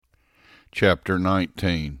Chapter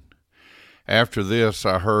 19. After this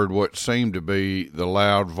I heard what seemed to be the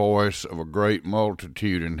loud voice of a great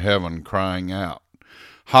multitude in heaven crying out,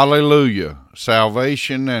 Hallelujah!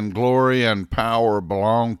 Salvation and glory and power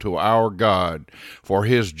belong to our God, for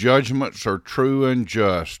his judgments are true and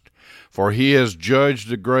just. For he has judged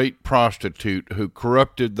the great prostitute who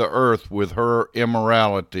corrupted the earth with her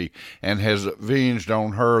immorality, and has avenged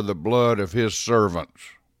on her the blood of his servants.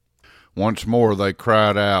 Once more they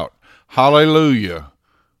cried out, Hallelujah!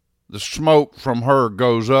 The smoke from her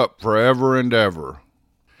goes up forever and ever.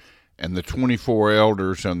 And the 24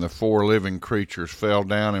 elders and the 4 living creatures fell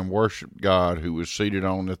down and worshipped God who was seated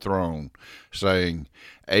on the throne, saying,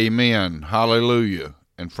 Amen, Hallelujah.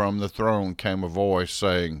 And from the throne came a voice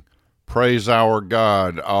saying, Praise our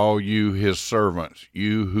God, all you his servants,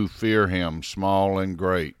 you who fear him, small and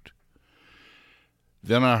great.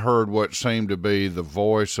 Then I heard what seemed to be the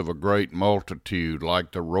voice of a great multitude,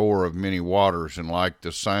 like the roar of many waters, and like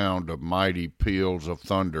the sound of mighty peals of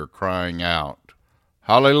thunder, crying out,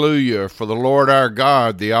 Hallelujah! For the Lord our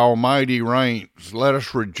God, the Almighty, reigns. Let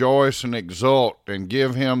us rejoice and exult, and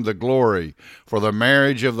give him the glory. For the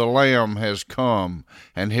marriage of the Lamb has come,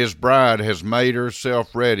 and his bride has made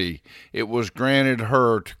herself ready. It was granted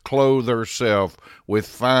her to clothe herself with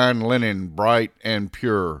fine linen, bright and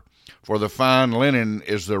pure. For the fine linen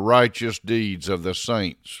is the righteous deeds of the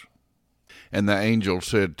saints. And the angel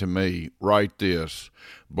said to me, Write this,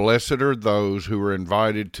 Blessed are those who are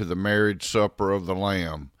invited to the marriage supper of the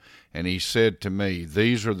Lamb. And he said to me,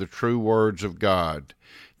 These are the true words of God.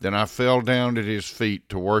 Then I fell down at his feet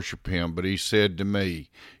to worship him, but he said to me,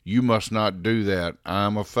 You must not do that. I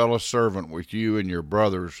am a fellow servant with you and your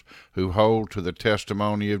brothers who hold to the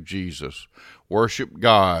testimony of Jesus. Worship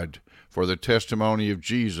God, for the testimony of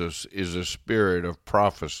Jesus is a spirit of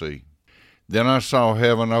prophecy. Then I saw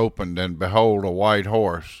heaven opened, and behold, a white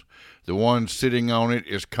horse. The one sitting on it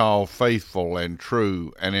is called Faithful and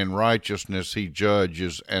True, and in righteousness he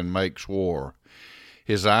judges and makes war.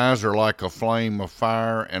 His eyes are like a flame of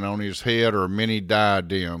fire, and on his head are many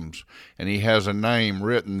diadems, and he has a name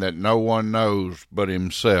written that no one knows but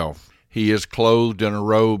himself. He is clothed in a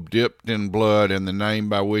robe dipped in blood, and the name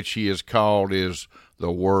by which he is called is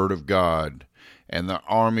the Word of God. And the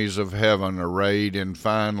armies of heaven, arrayed in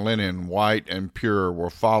fine linen, white and pure, were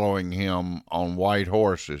following him on white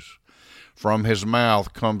horses. From his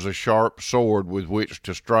mouth comes a sharp sword with which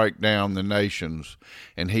to strike down the nations,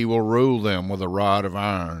 and he will rule them with a rod of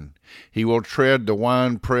iron. He will tread the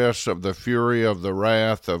winepress of the fury of the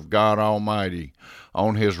wrath of God Almighty.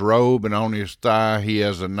 On his robe and on his thigh he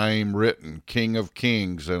has a name written, King of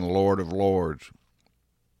Kings and Lord of Lords.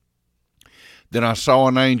 Then I saw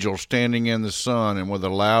an angel standing in the sun, and with a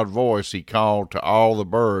loud voice he called to all the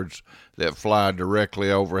birds that fly directly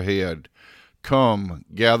overhead, Come,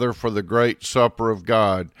 gather for the great supper of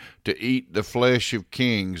God, to eat the flesh of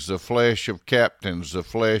kings, the flesh of captains, the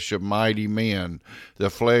flesh of mighty men,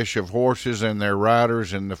 the flesh of horses and their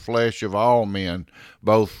riders, and the flesh of all men,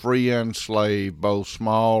 both free and slave, both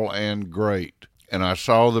small and great. And I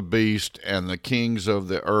saw the beast and the kings of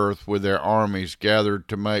the earth with their armies gathered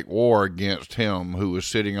to make war against him who was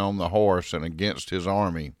sitting on the horse and against his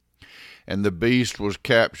army. And the beast was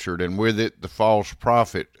captured, and with it the false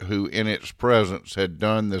prophet who in its presence had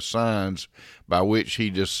done the signs by which he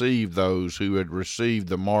deceived those who had received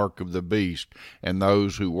the mark of the beast and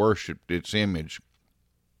those who worshipped its image.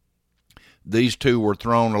 These 2 were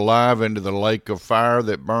thrown alive into the lake of fire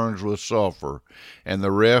that burns with sulfur, and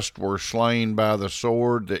the rest were slain by the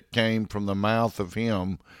sword that came from the mouth of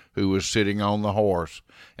him who was sitting on the horse,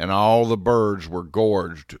 and all the birds were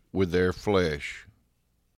gorged with their flesh.